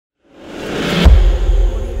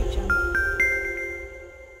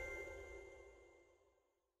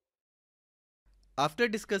After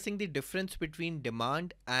discussing the difference between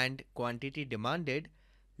demand and quantity demanded,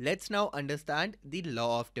 let's now understand the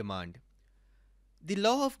law of demand. The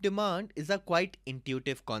law of demand is a quite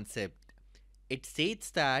intuitive concept. It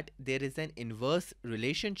states that there is an inverse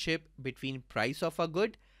relationship between price of a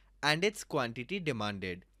good and its quantity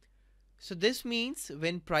demanded. So this means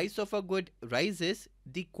when price of a good rises,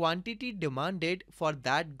 the quantity demanded for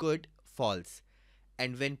that good falls.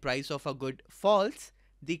 And when price of a good falls,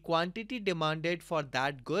 the quantity demanded for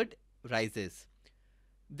that good rises.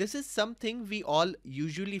 This is something we all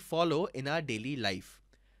usually follow in our daily life.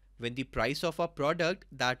 When the price of a product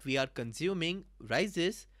that we are consuming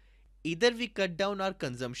rises, either we cut down our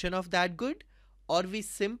consumption of that good or we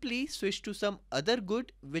simply switch to some other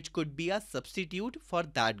good which could be a substitute for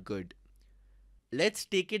that good. Let's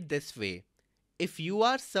take it this way. If you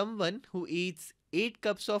are someone who eats 8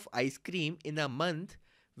 cups of ice cream in a month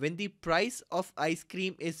when the price of ice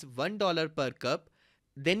cream is $1 per cup,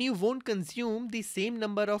 then you won't consume the same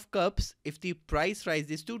number of cups if the price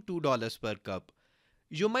rises to $2 per cup.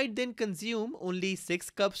 You might then consume only 6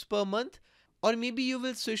 cups per month, or maybe you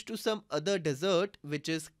will switch to some other dessert which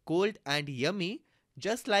is cold and yummy,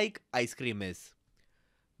 just like ice cream is.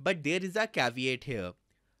 But there is a caveat here.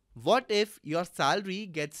 What if your salary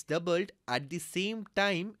gets doubled at the same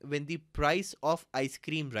time when the price of ice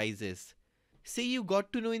cream rises? Say you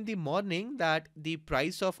got to know in the morning that the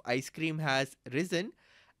price of ice cream has risen,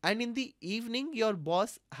 and in the evening your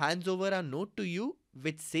boss hands over a note to you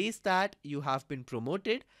which says that you have been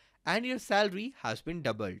promoted and your salary has been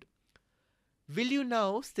doubled. Will you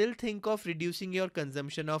now still think of reducing your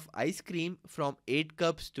consumption of ice cream from 8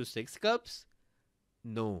 cups to 6 cups?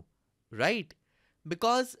 No, right?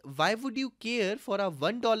 Because why would you care for a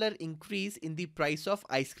 $1 increase in the price of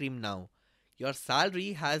ice cream now? Your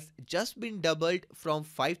salary has just been doubled from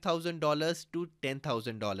 $5,000 to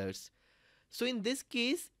 $10,000. So in this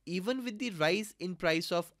case, even with the rise in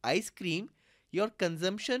price of ice cream, your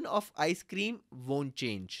consumption of ice cream won't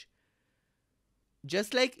change.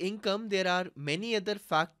 Just like income, there are many other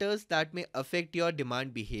factors that may affect your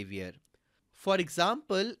demand behavior. For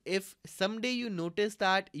example, if someday you notice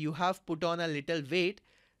that you have put on a little weight,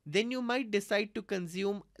 then you might decide to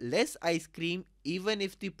consume less ice cream even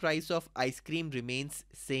if the price of ice cream remains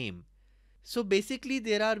same. So basically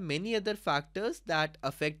there are many other factors that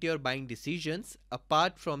affect your buying decisions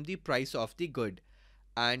apart from the price of the good.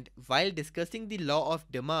 And while discussing the law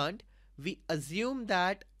of demand, we assume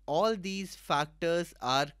that all these factors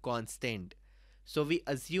are constant. So we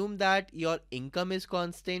assume that your income is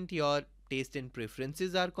constant, your taste and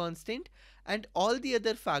preferences are constant, and all the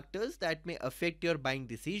other factors that may affect your buying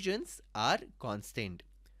decisions are constant.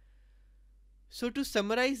 So to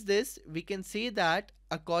summarize this, we can say that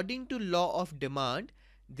according to law of demand,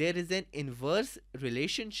 there is an inverse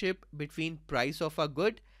relationship between price of a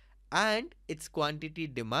good and its quantity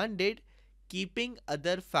demanded, keeping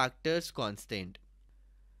other factors constant.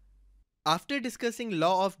 After discussing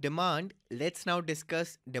law of demand, let's now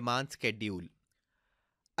discuss demand schedule.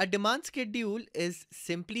 A demand schedule is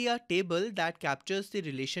simply a table that captures the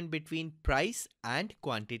relation between price and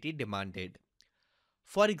quantity demanded.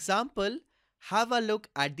 For example, have a look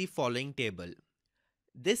at the following table.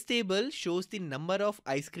 This table shows the number of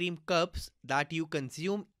ice cream cups that you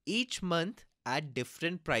consume each month at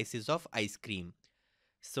different prices of ice cream.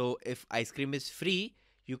 So if ice cream is free,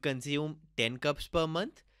 you consume 10 cups per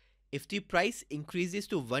month. If the price increases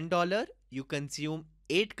to $1, you consume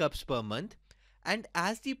 8 cups per month. And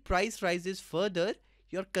as the price rises further,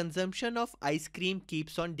 your consumption of ice cream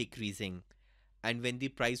keeps on decreasing. And when the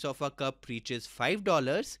price of a cup reaches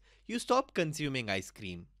 $5, you stop consuming ice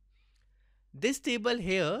cream. This table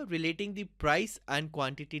here relating the price and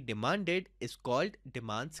quantity demanded is called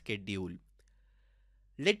demand schedule.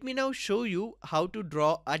 Let me now show you how to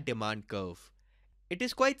draw a demand curve. It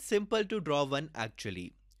is quite simple to draw one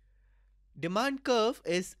actually. Demand curve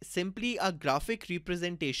is simply a graphic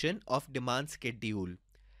representation of demand schedule.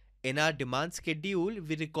 In our demand schedule,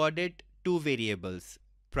 we recorded two variables,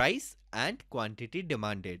 price and quantity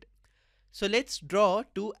demanded. So let's draw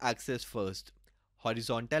two axes first,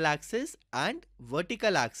 horizontal axis and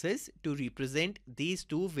vertical axis to represent these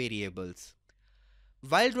two variables.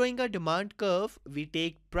 While drawing a demand curve, we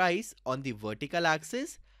take price on the vertical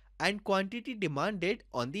axis and quantity demanded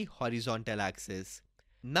on the horizontal axis.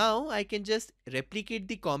 Now I can just replicate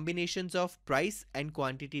the combinations of price and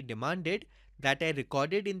quantity demanded that I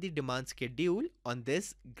recorded in the demand schedule on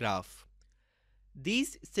this graph.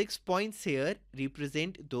 These 6 points here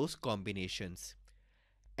represent those combinations.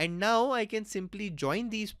 And now I can simply join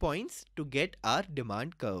these points to get our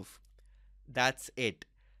demand curve. That's it.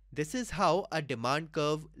 This is how a demand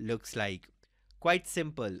curve looks like. Quite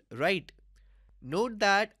simple, right? Note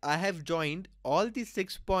that I have joined all the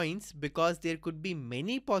 6 points because there could be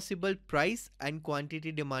many possible price and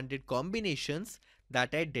quantity demanded combinations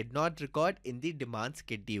that I did not record in the demand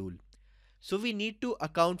schedule. So we need to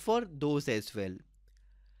account for those as well.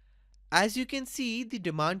 As you can see, the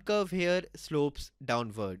demand curve here slopes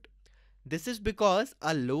downward. This is because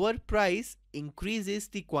a lower price increases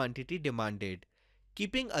the quantity demanded,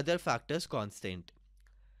 keeping other factors constant.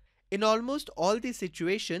 In almost all the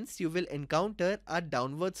situations, you will encounter a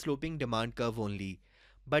downward sloping demand curve only.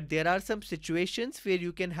 But there are some situations where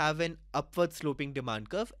you can have an upward sloping demand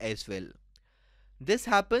curve as well. This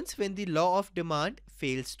happens when the law of demand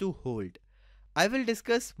fails to hold. I will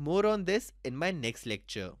discuss more on this in my next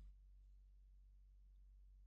lecture.